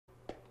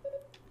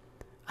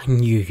I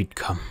knew you'd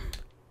come.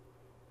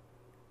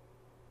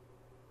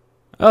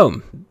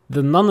 Oh,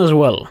 the nun as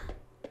well.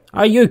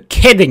 Are you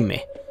kidding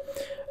me?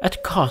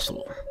 At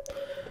castle,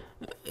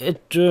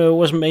 it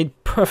was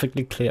made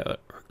perfectly clear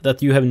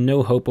that you have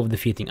no hope of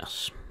defeating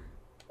us.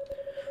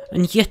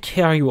 And yet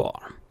here you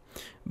are.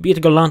 Be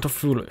it gallant or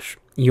foolish,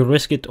 you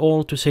risk it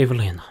all to save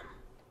Felghana.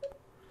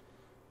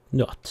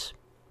 Not.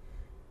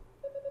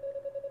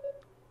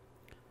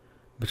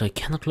 But I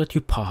cannot let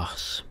you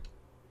pass.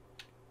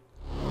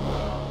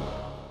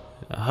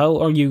 How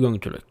are you going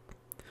to look?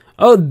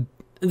 Oh,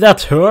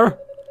 that's her?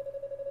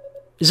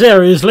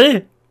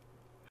 Seriously?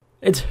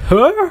 It's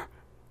her?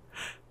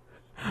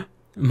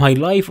 My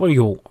life or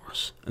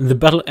yours. The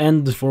battle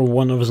ends for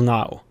one of us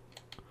now.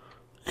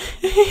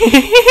 He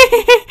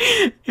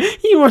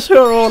was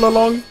her all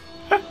along.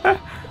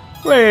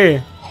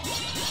 Wait.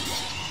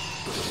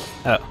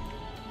 Oh.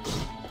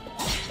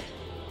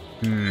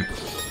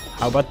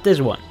 How about this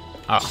one?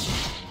 Ah.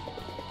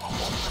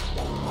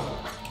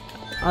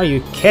 Are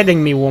you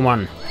kidding me,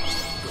 woman?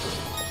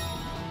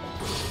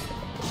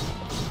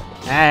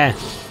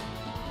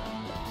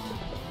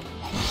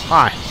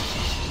 Hi.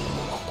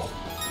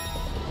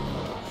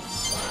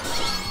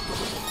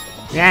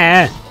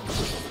 Yeah.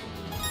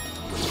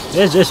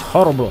 This is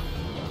horrible.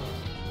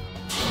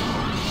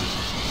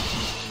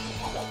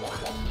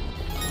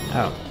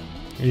 Oh.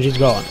 And she's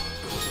gone.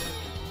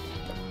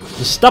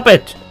 Stop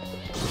it!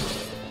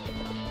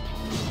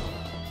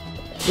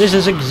 This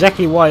is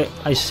exactly why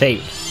I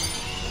saved.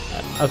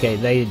 Okay,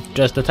 they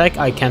just attack.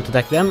 I can't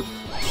attack them.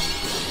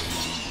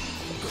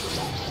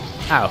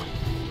 Ow.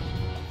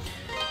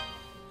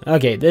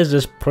 Okay, this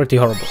is pretty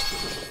horrible.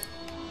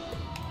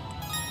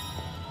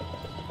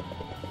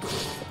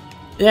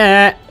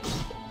 Yeah.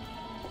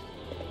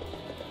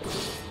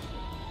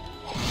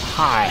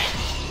 Hi.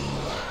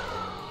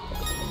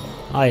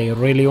 I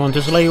really want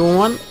to slay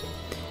one.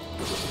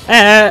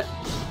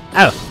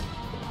 Oh.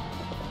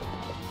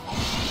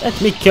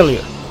 Let me kill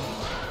you.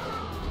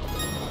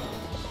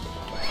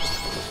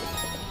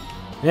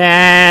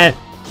 Yeah.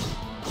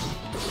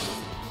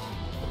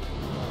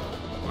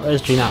 Where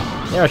is she now?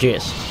 There she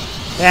is.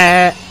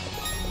 Yeah.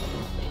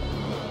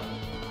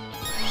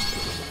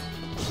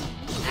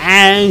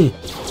 And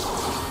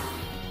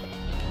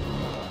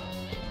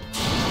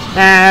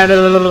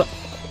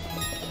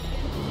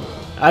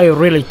I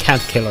really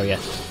can't kill her yet.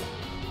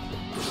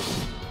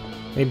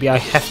 Maybe I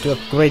have to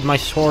upgrade my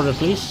sword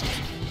at least.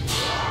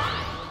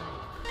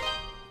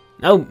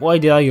 Oh, why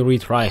did I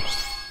retry?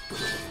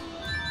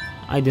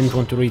 I didn't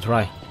want to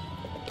retry.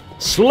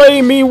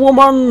 Slay me,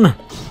 woman!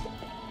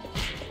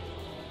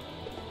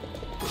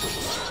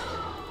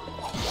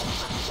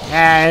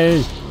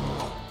 Oh.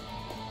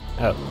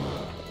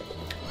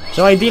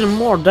 So I deal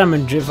more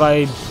damage if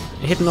I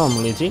hit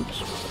normally, it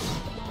seems.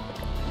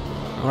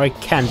 Or I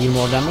can deal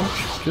more damage,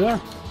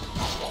 sure.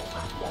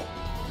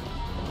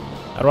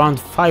 Around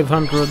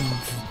 500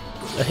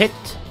 a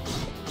hit.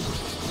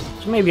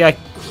 So maybe I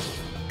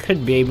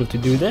could be able to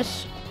do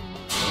this.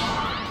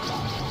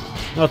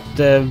 Not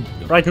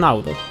right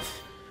now though.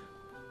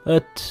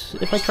 But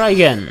if I try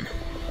again.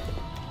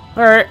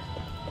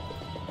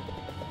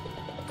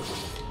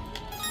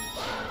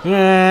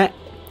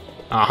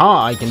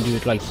 Aha, I can do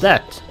it like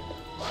that.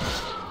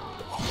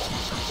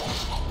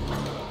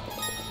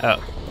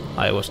 Oh,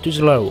 I was too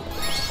slow.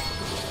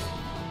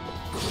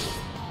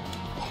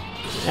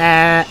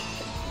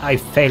 I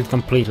failed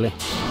completely.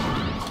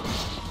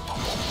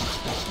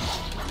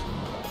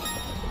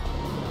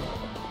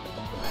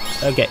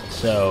 Okay,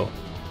 so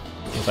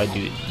if I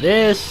do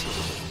this,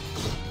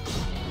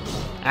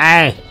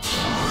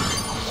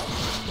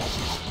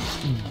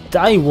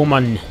 die,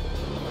 woman.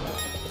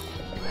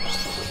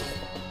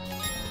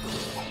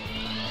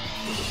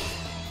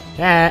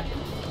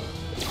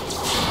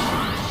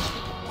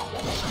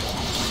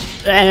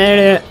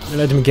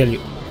 Let me kill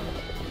you.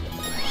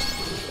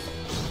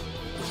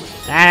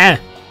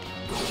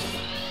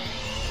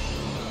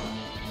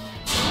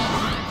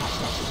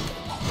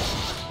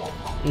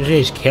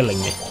 She's killing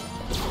me.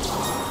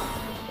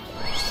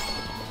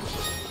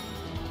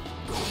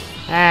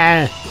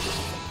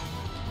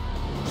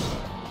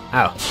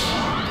 Ow.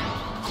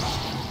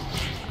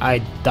 I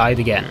died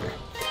again.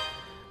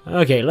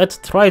 Okay, let's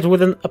try it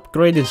with an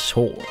upgraded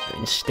sword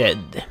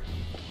instead.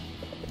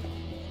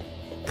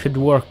 Could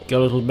work a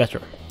little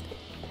better.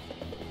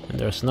 And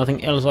there's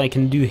nothing else I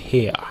can do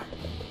here.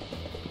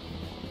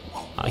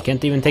 I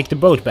can't even take the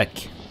boat back.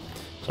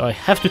 So I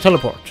have to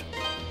teleport.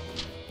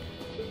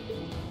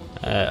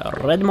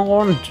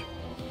 Redmond.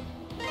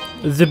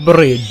 The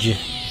bridge.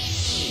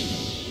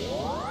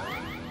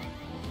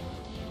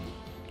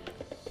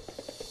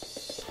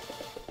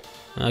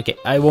 Okay,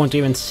 I won't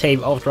even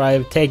save after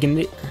I've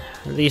taken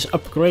these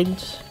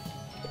upgrades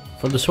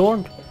for the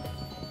sword.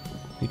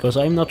 Because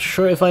I'm not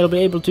sure if I'll be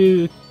able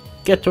to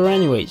get her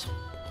anyways.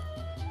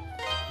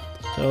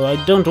 So I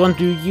don't want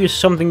to use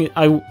something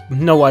I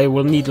know I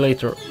will need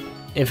later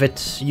if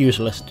it's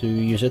useless to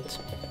use it.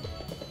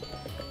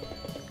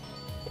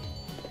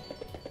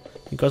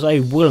 Because I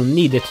will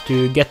need it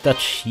to get that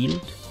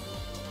shield.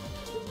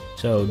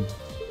 So,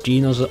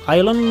 Gino's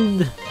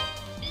Island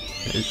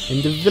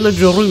in the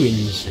village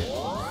ruins.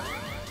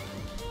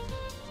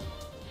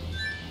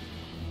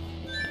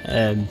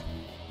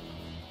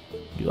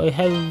 Do I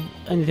have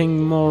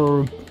anything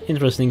more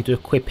interesting to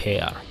equip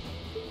here?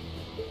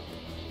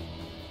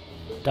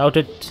 Doubt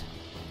it.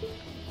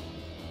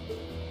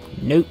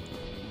 Nope,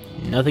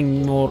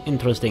 nothing more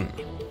interesting.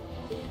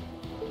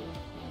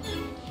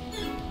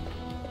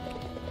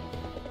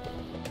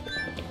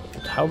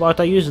 But how about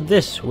I use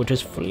this, which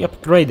is fully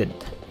upgraded,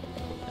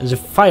 as a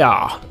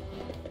fire?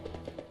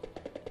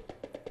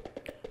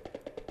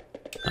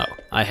 Oh,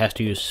 I have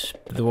to use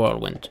the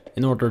whirlwind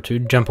in order to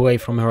jump away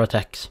from her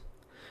attacks.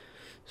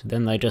 So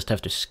then I just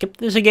have to skip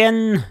this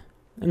again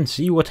and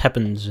see what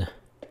happens.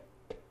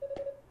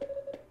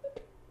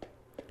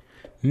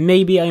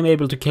 Maybe I'm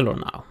able to kill her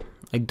now.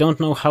 I don't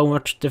know how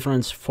much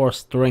difference force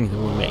strength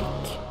will make.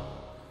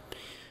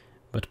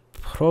 But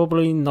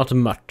probably not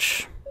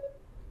much.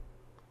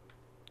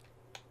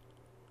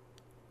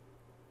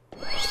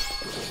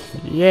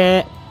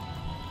 Yeah.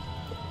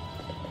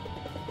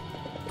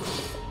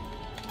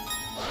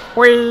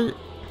 Whee!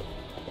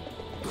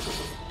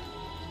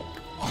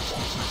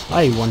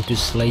 I want to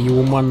slay you,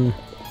 woman.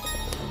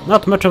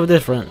 Not much of a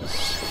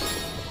difference.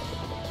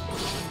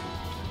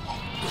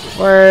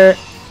 Where?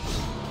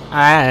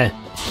 Ah.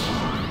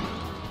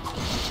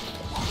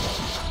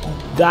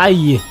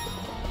 Die.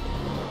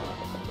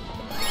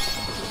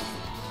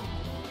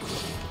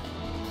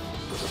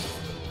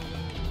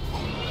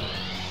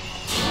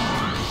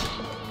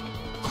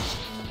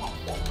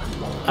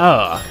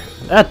 Oh,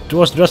 that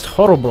was just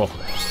horrible.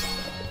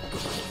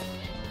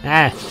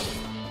 Ah.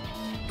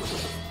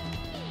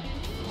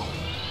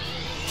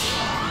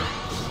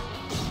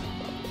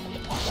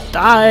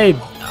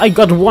 I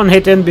got one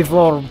hit in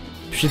before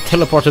she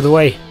teleported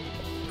away.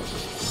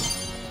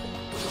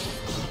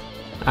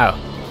 Ow.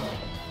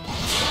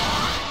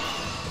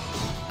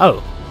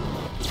 Oh.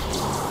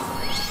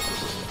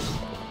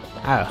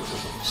 Ow.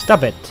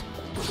 Stop it.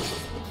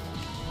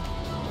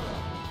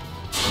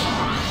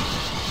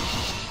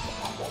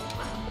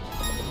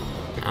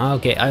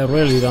 Okay, I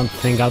really don't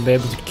think I'll be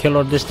able to kill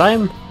her this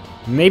time.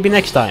 Maybe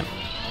next time.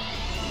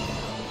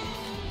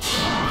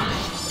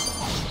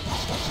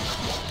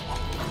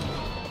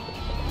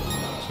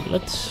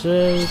 So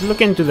let's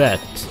look into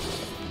that.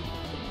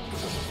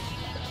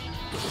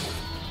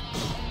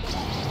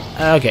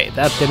 Okay,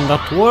 that did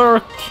not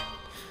work.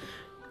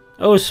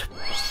 Those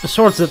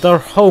swords that are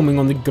homing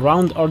on the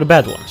ground are the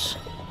bad ones.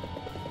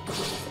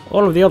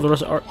 All of the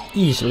others are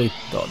easily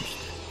dodged.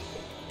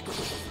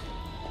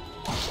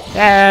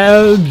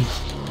 Help!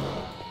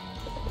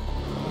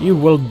 You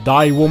will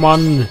die,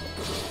 woman!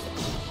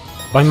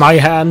 By my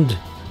hand!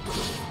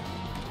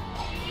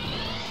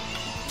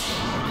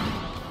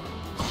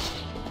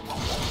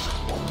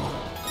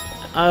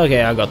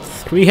 Okay, I got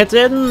 3 hits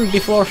in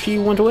before she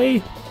went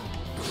away.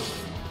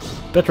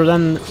 Better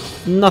than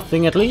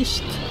nothing, at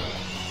least.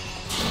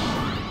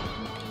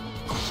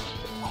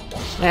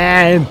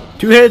 And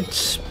 2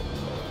 hits!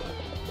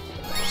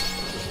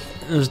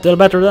 Still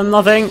better than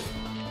nothing.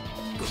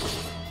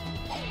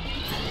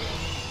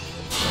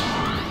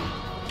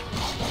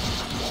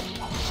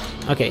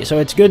 Okay, so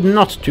it's good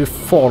not to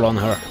fall on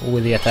her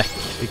with the attack,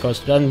 because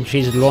then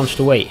she's launched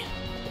away.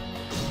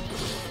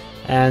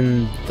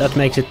 And that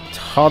makes it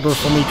harder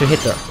for me to hit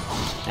her.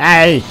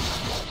 Ay!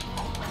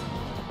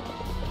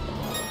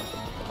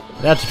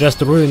 That's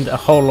just ruined a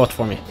whole lot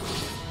for me.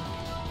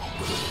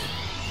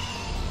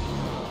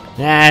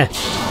 Ah.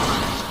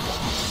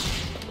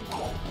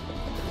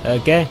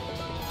 Okay.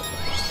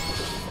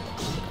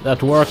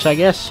 That works, I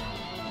guess.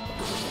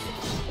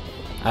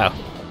 Oh.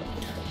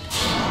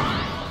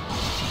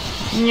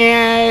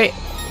 Yay!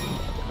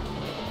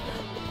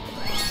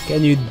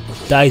 Can you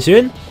die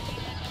soon?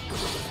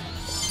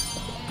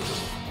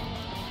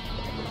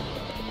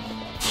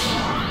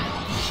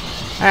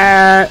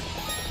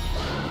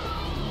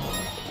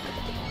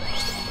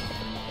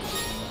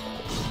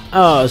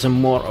 Oh,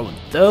 some more of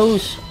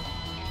those.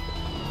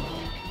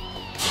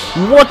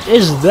 What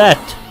is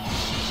that?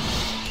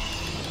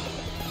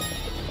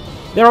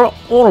 There are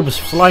orbs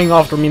flying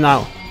after me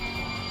now.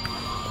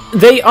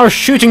 They are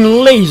shooting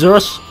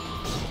lasers.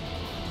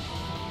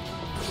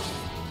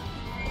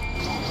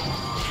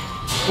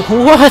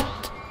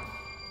 What?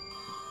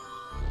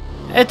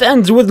 It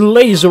ends with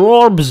laser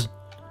orbs.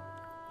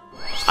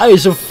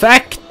 Eyes of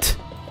fact.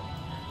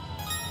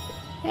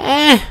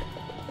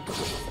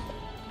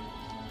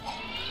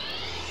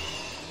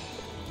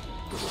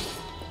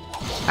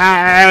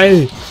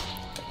 Ow.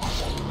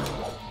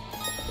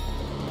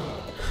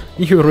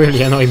 You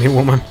really annoy me,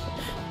 woman.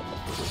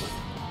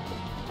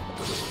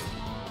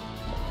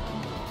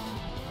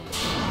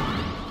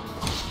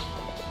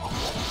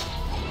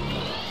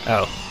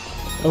 Oh,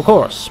 of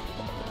course.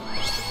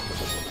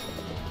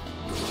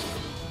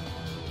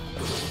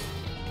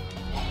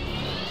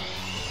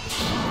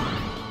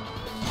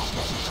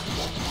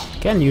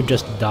 Can you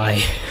just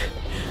die?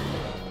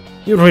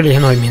 You really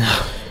annoy me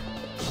now.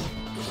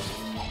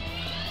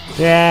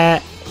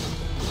 Yeah.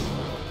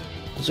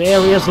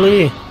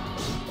 Seriously?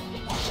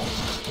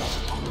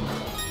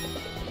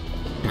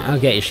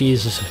 Okay,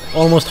 she's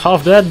almost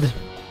half dead.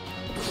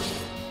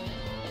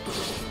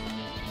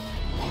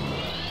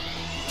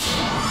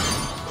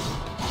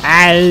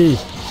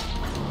 Ow!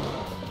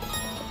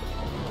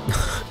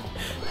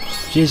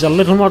 She's a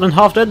little more than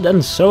half dead,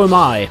 and so am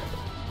I.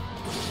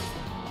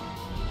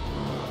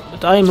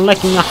 But I'm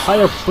lacking a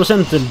higher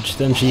percentage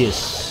than she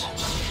is.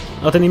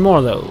 Not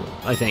anymore though,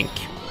 I think.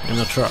 I'm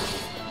not sure.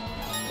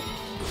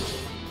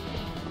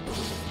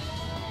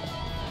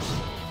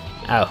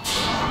 Ow.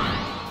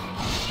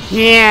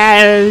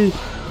 Yeah.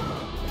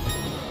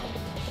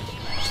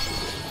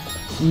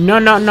 No,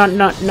 no, no,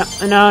 no, no,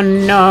 no,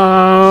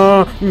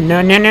 no,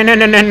 no, no, no, no,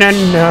 no, no, no,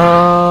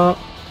 no.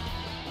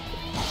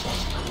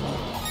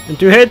 And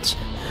 2 hits.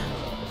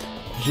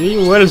 She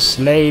will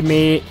slay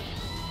me.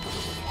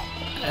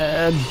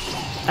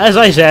 As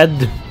I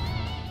said.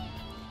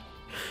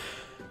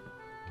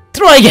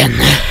 Try again.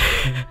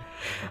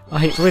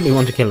 I really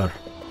want to kill her.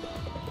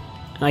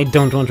 I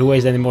don't want to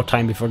waste any more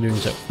time before doing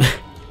so.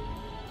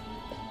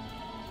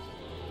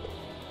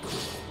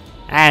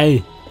 Ow.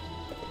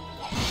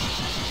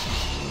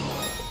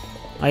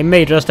 I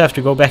may just have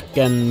to go back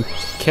and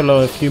kill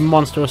a few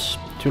monsters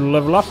to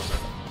level up.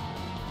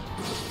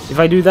 If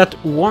I do that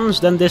once,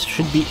 then this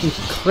should be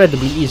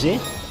incredibly easy.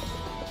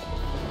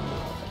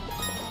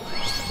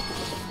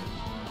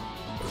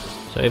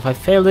 So if I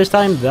fail this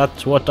time,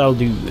 that's what I'll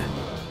do.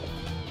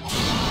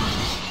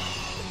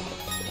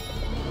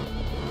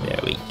 There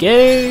we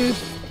go.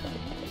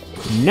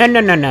 No,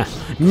 no, no, no.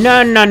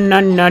 No, no, no,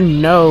 no,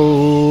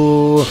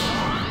 no.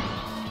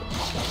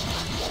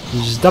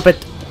 Stop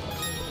it.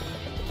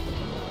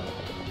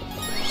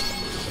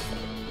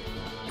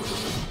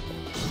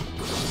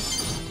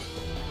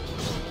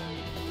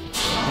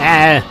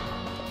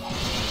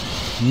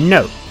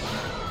 No.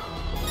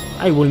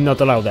 I will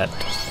not allow that.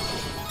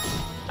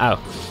 Ow.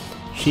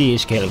 She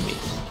is killing me.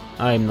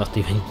 I'm not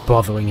even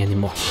bothering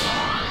anymore.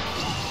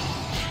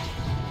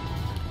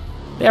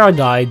 There, I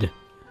died.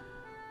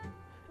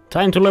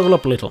 Time to level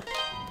up a little.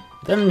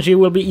 Then she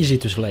will be easy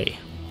to slay.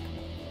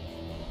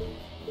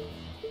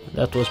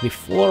 That was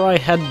before I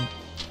had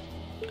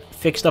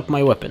fixed up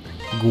my weapon.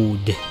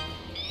 Good.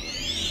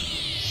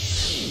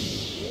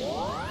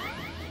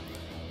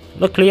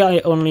 Luckily, I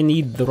only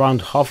need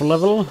around half a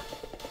level.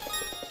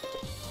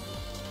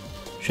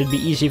 Should be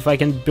easy if I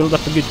can build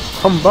up a good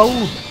combo.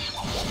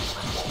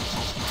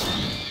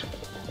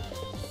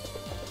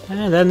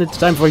 And then it's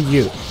time for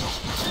you.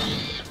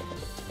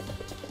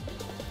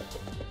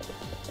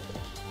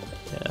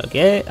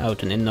 Okay,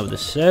 out and in of the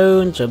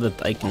zone so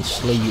that I can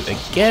slay you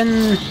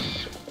again.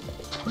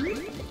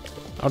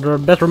 Are there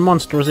better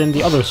monsters in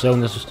the other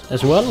zone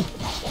as well?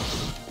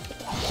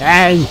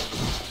 And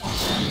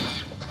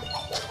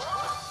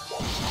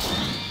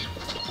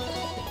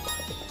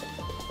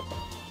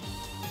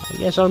I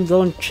guess I'll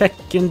go and check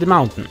in the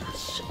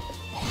mountains.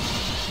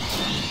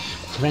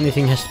 If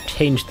anything has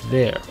changed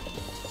there.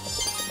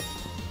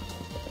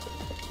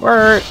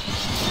 Where?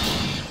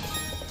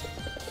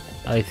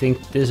 I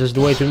think this is the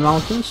way to the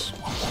mountains.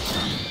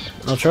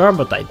 Not sure,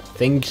 but I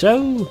think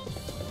so.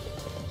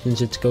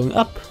 Since it's going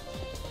up.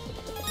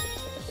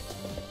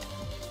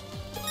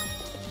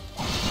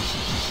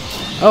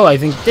 Oh, I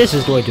think this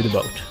is the way to the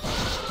boat.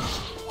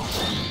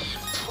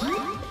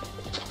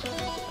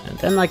 And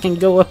then I can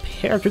go up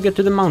here to get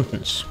to the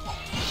mountains.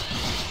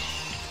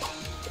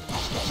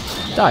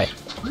 Die.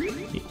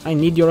 I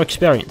need your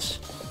experience.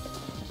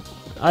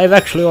 I've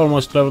actually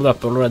almost leveled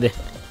up already.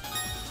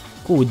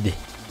 Good.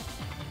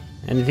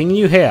 Anything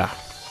new here?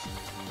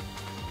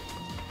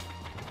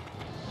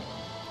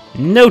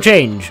 No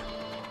change.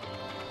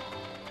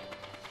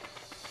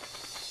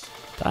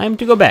 Time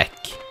to go back.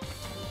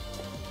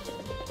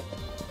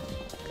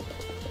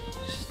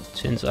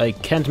 Since I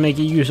can't make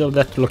use of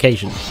that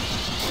location.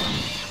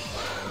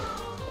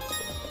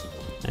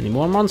 Any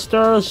more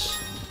monsters?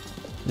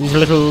 These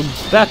little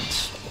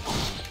bats.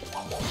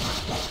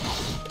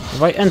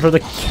 If I enter the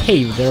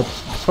cave, there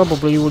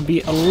probably would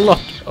be a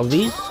lot of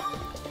these.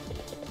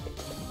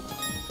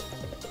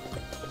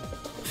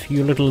 A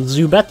few little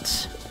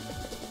Zubats.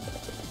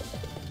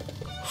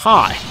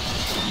 Hi!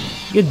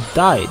 You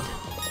died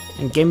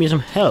and gave me some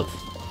health.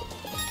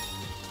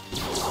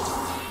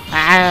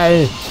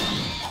 Ow!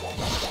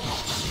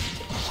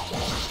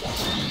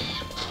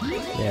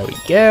 There we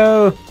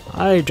go.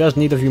 I just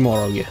need a few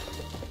more of you.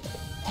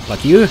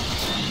 Like you.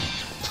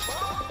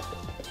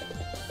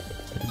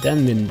 And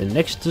then in the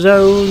next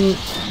zone.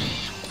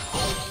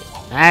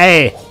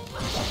 Hey!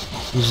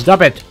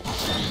 Stop it!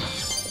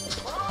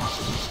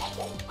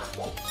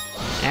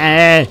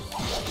 Hey!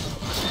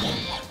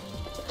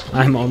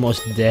 I'm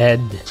almost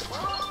dead.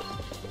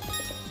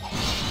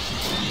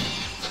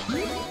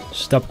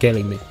 Stop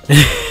killing me.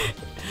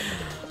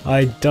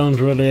 I don't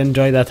really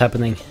enjoy that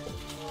happening.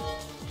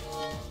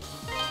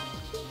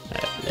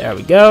 There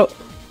we go.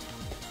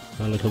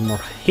 A little more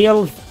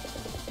health.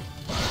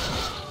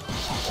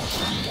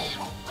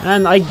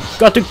 And I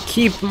got to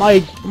keep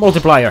my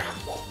multiplier.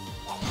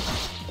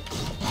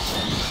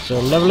 So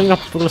leveling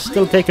up will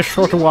still take a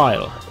shorter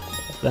while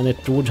than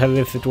it would have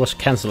if it was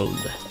cancelled.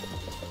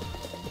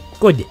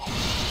 Good.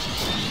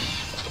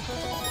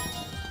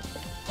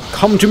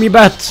 Come to me,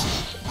 Bat!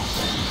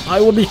 I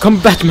will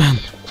become Batman!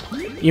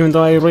 Even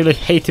though I really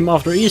hate him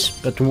after Ease,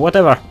 but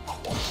whatever.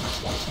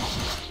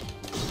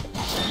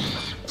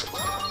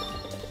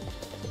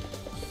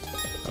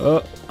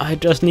 I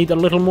just need a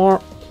little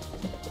more.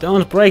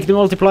 Don't break the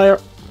multiplier.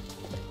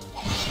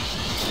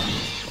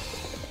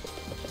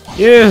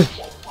 Yeah!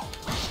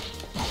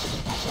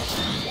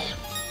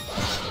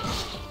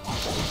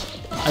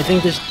 I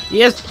think this...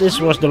 Yes, this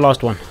was the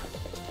last one.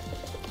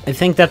 I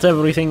think that's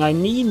everything I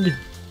need.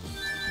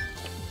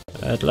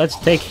 Let's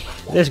take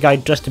this guy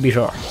just to be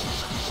sure.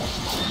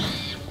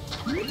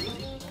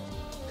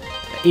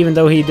 Even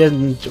though he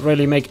didn't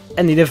really make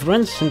any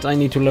difference, since I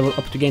need to level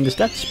up to gain the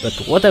stats,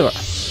 but whatever.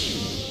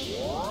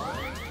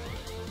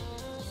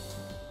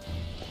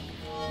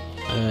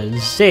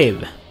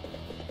 Save.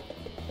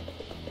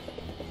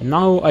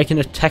 Now I can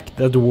attack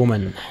that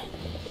woman.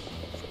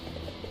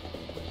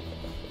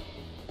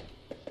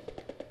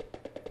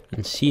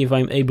 And see if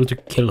I'm able to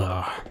kill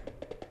her.